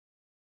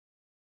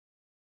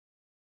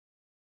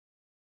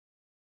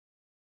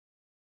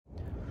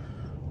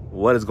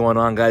What is going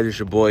on, guys? It's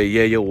your boy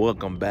Yayo.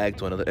 Welcome back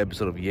to another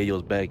episode of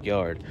Yayo's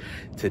Backyard.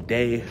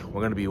 Today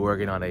we're going to be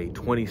working on a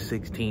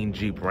 2016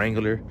 Jeep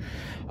Wrangler.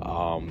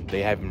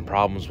 They having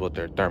problems with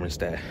their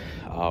thermostat.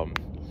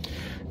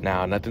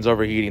 Now nothing's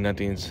overheating,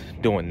 nothing's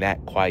doing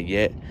that quite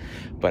yet,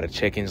 but a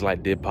check-engine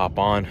light did pop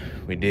on.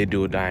 We did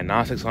do a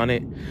diagnostics on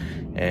it,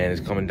 and it's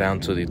coming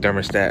down to the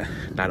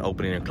thermostat not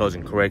opening and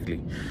closing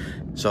correctly.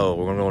 So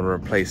we're going to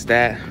replace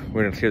that.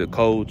 We're going to clear the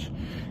codes,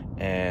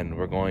 and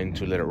we're going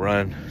to let it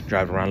run,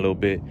 drive it around a little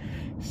bit,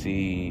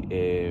 see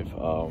if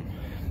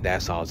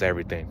that solves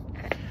everything.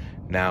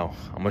 Now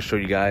I'm gonna show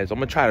you guys, I'm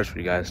gonna try to show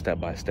you guys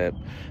step-by-step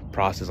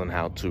process on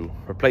how to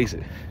replace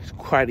it. It's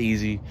quite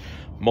easy.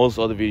 Most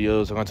other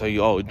videos are gonna tell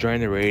you, oh,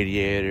 drain the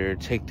radiator,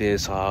 take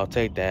this off,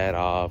 take that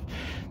off.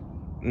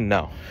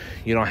 No,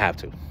 you don't have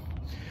to.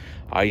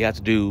 All you have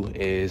to do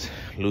is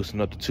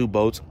loosen up the two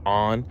bolts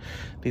on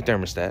the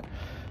thermostat,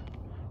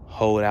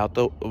 hold out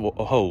the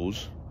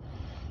hose,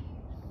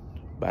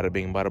 bada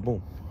bing, bada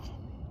boom.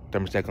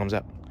 Thermostat comes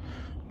out.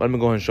 But let me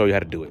go ahead and show you how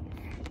to do it.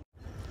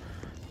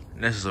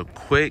 This is a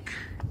quick,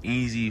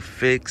 easy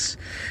fix.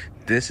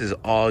 This is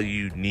all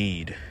you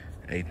need.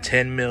 A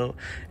 10 mil,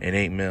 an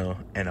 8 mil,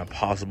 and a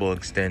possible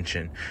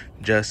extension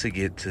just to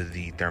get to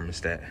the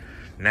thermostat.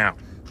 Now,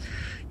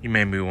 you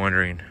may be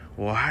wondering,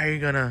 well, how are you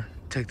gonna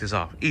take this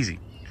off? Easy.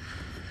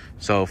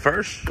 So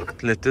first,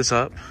 lift this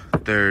up.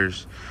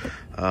 There's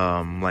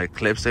like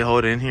clips they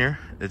hold in here.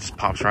 It just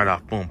pops right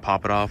off. Boom,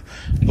 pop it off,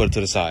 put it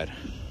to the side.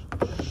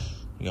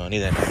 You're gonna need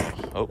that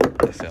now. Oh,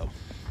 that fell.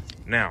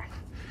 Now,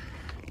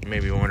 you may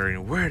be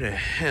wondering, where the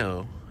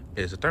hell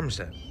is the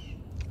thermostat?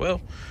 Well,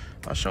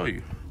 I'll show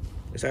you.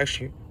 It's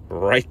actually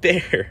right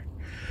there.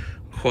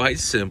 Quite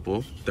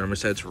simple.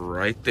 Thermostat's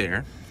right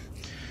there.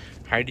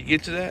 How do you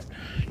get to that?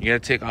 You gotta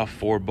take off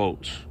 4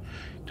 bolts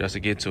just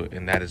to get to it,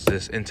 and that is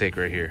this intake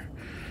right here.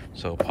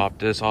 So pop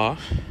this off.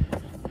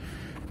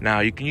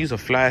 Now you can use a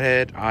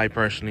flathead. I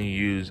personally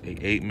use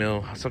a 8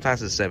 mil.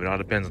 Sometimes it's 7. It all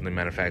depends on the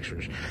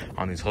manufacturers.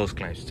 On these hose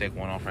clamps, you take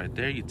one off right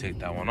there. You take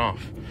that one off.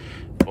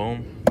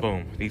 Boom,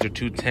 boom. These are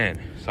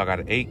 210. So I got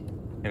an 8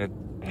 and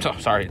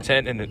a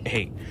 10 and an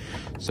 8.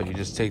 So you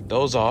just take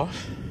those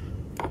off.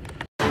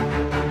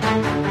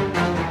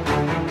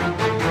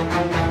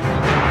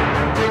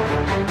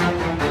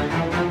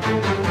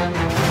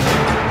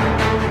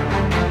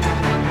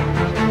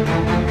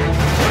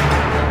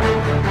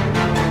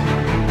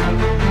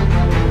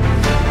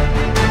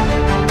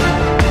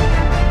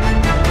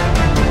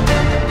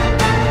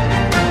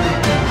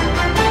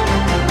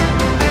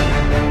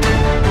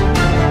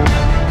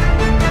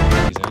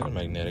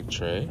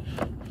 Tray.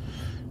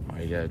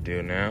 All you gotta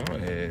do now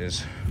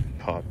is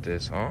pop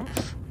this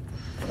off.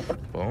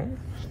 Boom,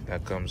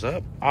 that comes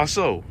up.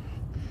 Also,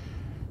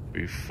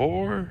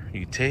 before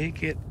you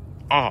take it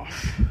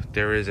off,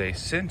 there is a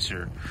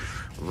sensor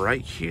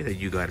right here that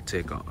you gotta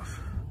take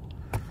off.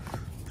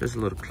 Just a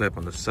little clip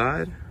on the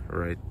side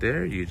right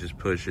there. You just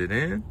push it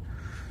in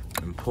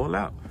and pull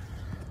out.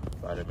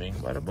 Bada bing,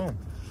 bada boom.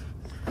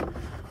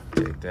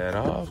 Take that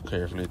off,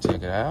 carefully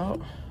take it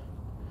out.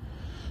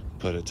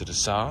 Put it to the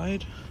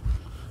side.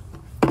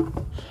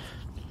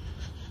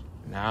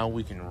 Now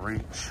we can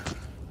reach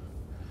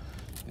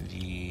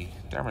the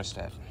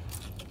thermostat.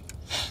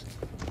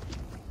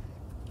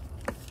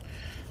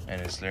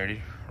 And it's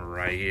literally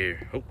right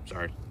here. Oh,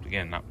 sorry.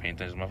 Again, not paying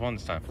attention to my phone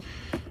this time.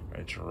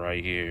 It's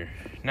right here.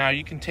 Now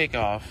you can take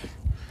off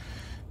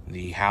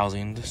the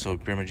housing. So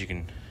pretty much you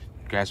can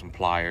grab some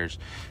pliers,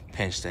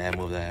 pinch that,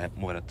 move it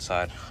at the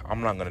side.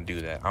 I'm not gonna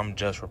do that. I'm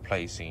just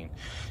replacing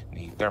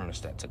the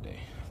thermostat today.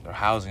 The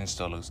housing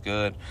still looks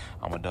good.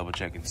 I'm gonna double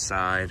check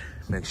inside,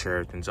 make sure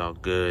everything's all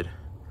good.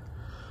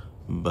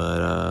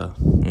 But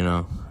you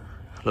know,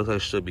 looks like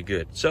it should be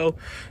good. So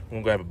I'm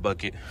gonna grab a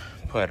bucket,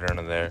 put it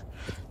under there,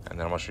 and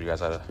then I'm gonna show you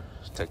guys how to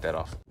take that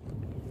off.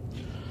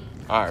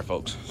 All right,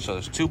 folks. So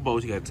there's 2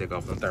 bolts you gotta take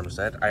off the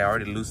thermostat. I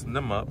already loosened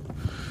them up.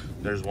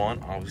 There's one,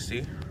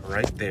 obviously,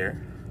 right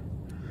there.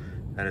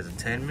 That is a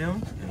 10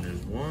 mil, and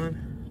there's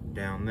one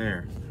down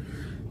there.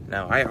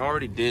 Now, I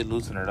already did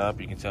loosen it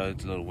up. You can tell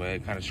it's a little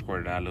wet. Kind of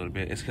squirted out a little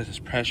bit. It's because it's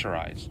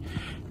pressurized.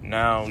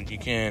 Now, you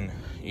can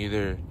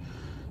either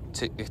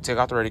take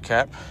out the radiator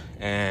cap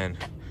and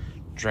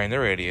drain the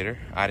radiator.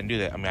 I didn't do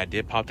that. I mean, I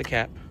did pop the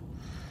cap,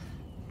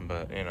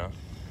 but, you know,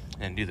 I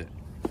didn't do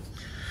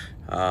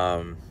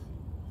that.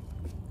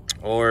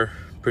 Or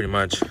pretty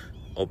much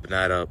open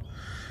that up,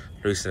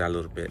 loosen it out a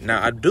little bit.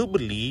 Now, I do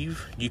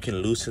believe you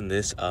can loosen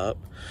this up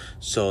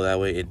so that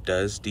way it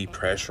does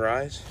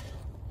depressurize,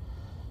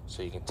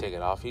 so you can take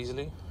it off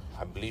easily.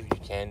 I believe you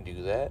can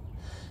do that.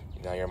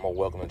 Now you're more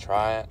welcome to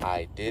try it.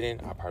 I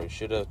didn't. I probably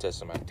should have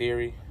tested my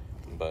theory,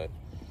 but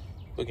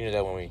we can do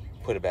that when we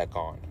put it back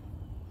on.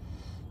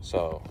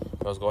 So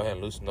let's go ahead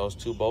and loosen those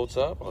 2 bolts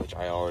up, which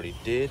I already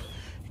did.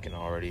 You can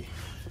already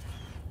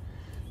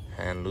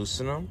hand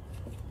loosen them.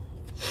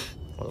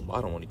 Well, the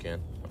bottom one you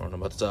can. I don't know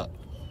about the top.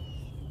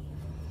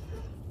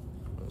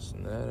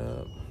 Loosen that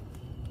up.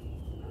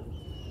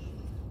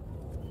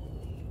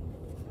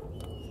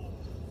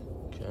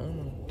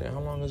 Okay, how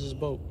long is this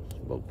boat? This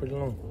boat pretty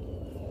long.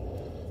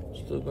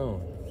 still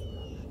going.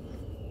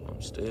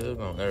 I'm still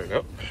going. There we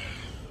go.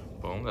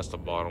 Boom, that's the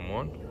bottom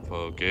one.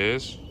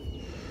 Focus.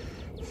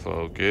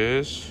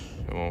 Focus.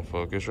 It won't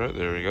focus right.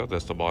 There we go.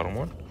 That's the bottom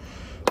one.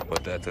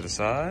 Put that to the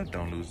side.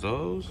 Don't lose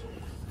those.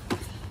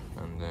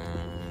 And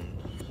then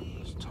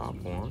this top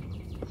one.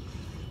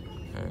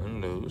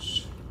 And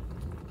loose.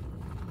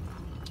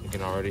 You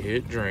can already hear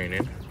it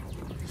draining.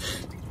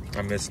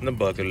 I'm missing the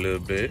bucket a little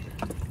bit.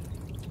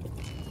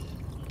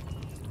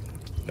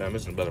 Yeah, I'm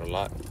missing the bucket a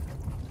lot.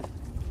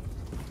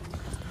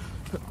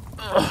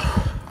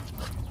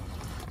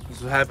 This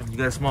is what happens. You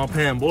got a small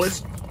pan,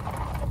 boys.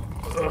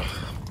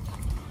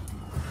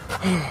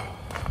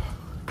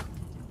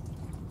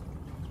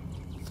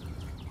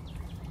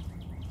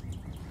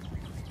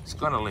 It's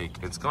gonna leak.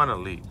 It's gonna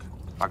leak.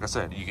 Like I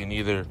said, you can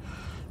either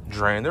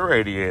drain the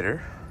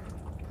radiator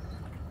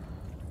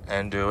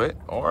and do it,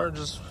 or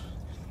just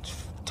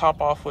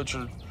top off what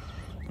you're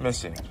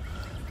missing.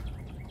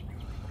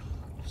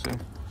 See?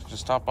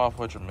 Just top off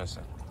what you're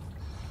missing.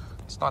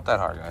 It's not that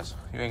hard, guys.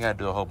 You ain't gotta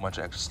do a whole bunch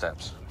of extra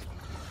steps.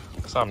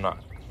 Because I'm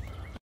not.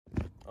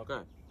 Okay.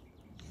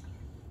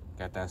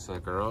 Got that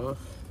sucker off.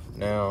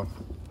 Now,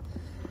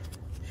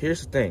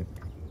 here's the thing.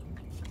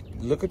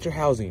 Look at your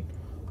housing.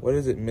 What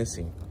is it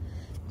missing?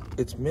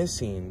 It's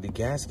missing the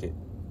gasket.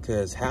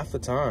 Because half the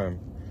time,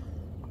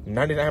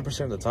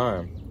 99% of the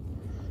time,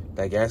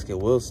 that gasket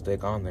will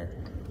stick on there.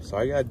 So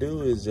all you gotta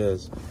do is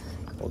just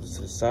hold this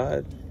to the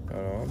side.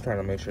 I'm trying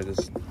to make sure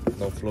this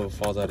no fluid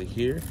falls out of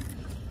here.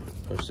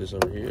 Push this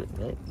over here.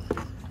 Nope.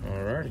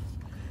 Alrighty.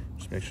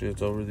 Just make sure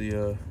it's over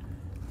the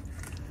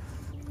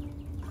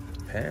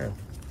pan.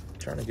 I'm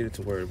trying to get it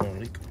to where it won't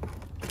leak.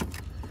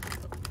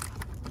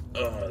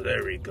 Oh,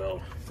 there we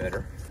go.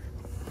 Better.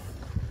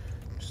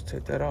 Just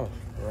take that off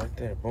right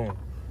there. Boom.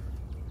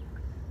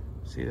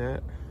 See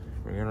that?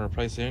 We're gonna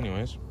replace it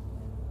anyways.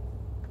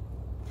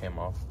 Came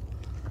off.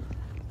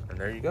 And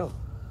there you go.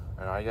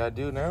 And all you gotta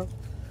do now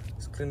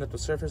is clean up the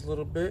surface a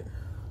little bit.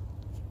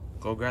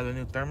 Go grab the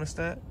new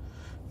thermostat.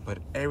 Put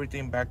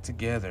everything back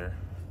together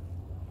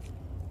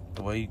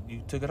the way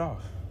you took it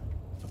off.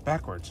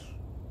 Backwards.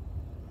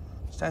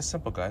 It's that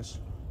simple, guys.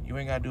 You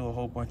ain't gotta do a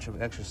whole bunch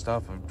of extra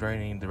stuff of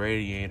draining the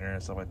radiator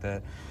and stuff like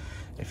that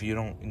if you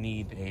don't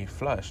need a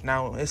flush.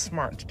 Now, it's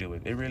smart to do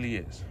it. It really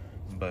is.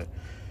 But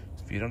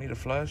if you don't need a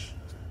flush,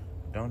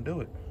 don't do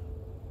it.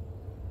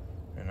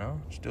 You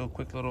know, just do a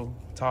quick little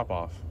top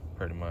off,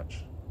 pretty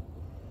much.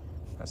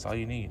 That's all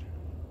you need.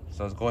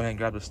 So let's go ahead and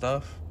grab the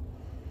stuff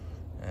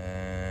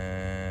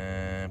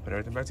and put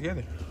everything back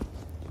together.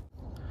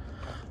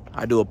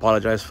 I do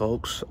apologize,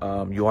 folks.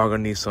 You are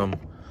gonna need some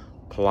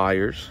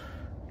pliers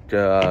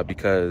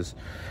because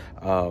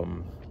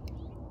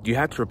you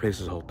have to replace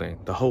this whole thing.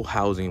 The whole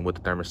housing with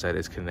the thermostat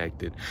is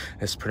connected.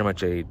 It's pretty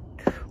much a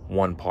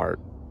one part.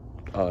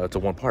 It's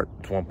one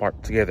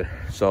part together.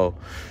 So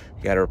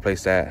you got to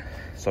replace that.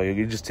 So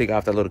you just take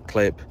off that little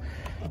clip,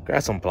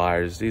 grab some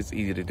pliers. It's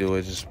easy to do.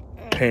 It's just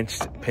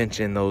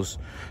pinching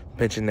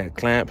that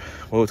clamp,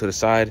 move it to the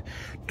side,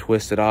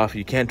 twist it off.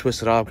 You can't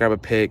twist it off. Grab a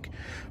pick,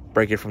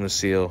 break it from the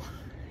seal.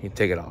 You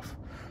take it off.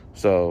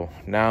 So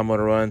now I'm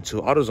gonna run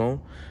to AutoZone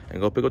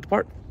and go pick up the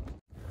part.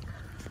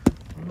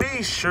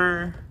 Be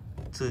sure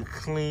to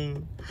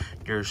clean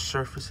your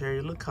surface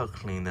area. Look how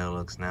clean that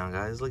looks now,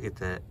 guys. Look at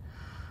that.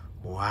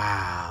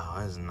 Wow,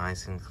 that's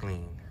nice and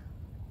clean.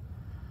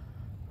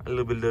 A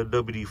little bit of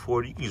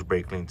WD-40. You can use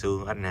brake clean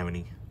too. I didn't have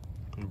any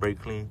brake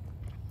clean.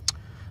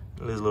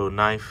 This little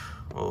knife,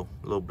 oh,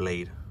 little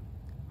blade.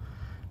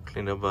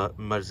 Clean up as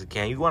much as you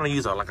can. You want to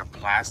use like a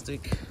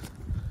plastic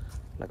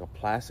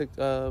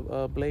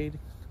blade,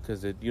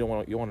 because you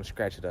want to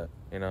scratch it up.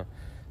 You know.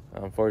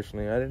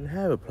 Unfortunately, I didn't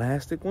have a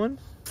plastic one.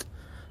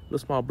 Little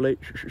small blade.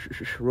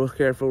 Real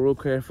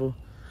careful.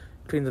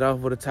 Clean it off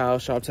with a towel,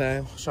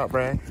 sharp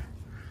rag.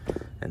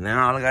 And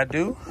now all I gotta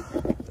do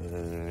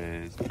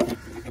is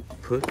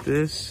put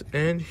this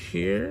in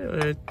here,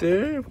 right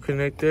there.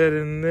 Connect that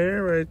in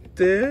there, right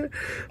there.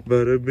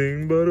 Bada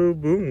bing, bada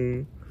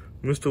boom.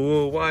 Mr.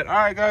 Worldwide. All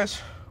right,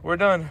 guys, we're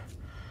done.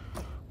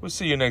 We'll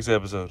see you next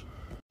episode.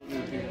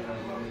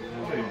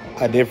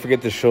 I did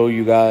forget to show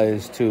you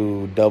guys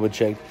to double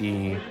check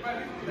the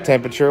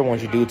temperature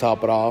once you do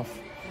top it off.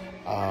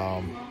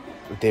 I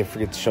did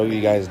forget to show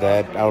you guys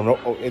that. I don't know.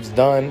 Oh, it's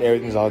done.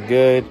 Everything's all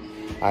good.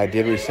 I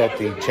did reset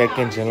the check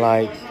engine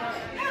light,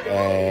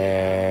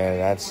 and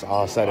that's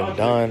all said and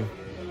done.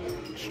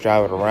 Just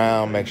drive it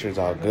around, make sure it's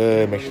all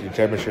good, make sure the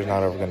temperature's not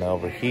going to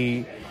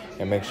overheat,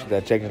 and make sure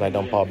that check engine light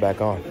don't pop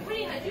back on.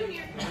 You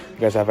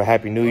guys have a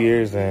happy New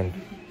Year's, and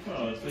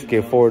let's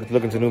get forward to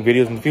looking to new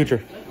videos in the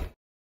future.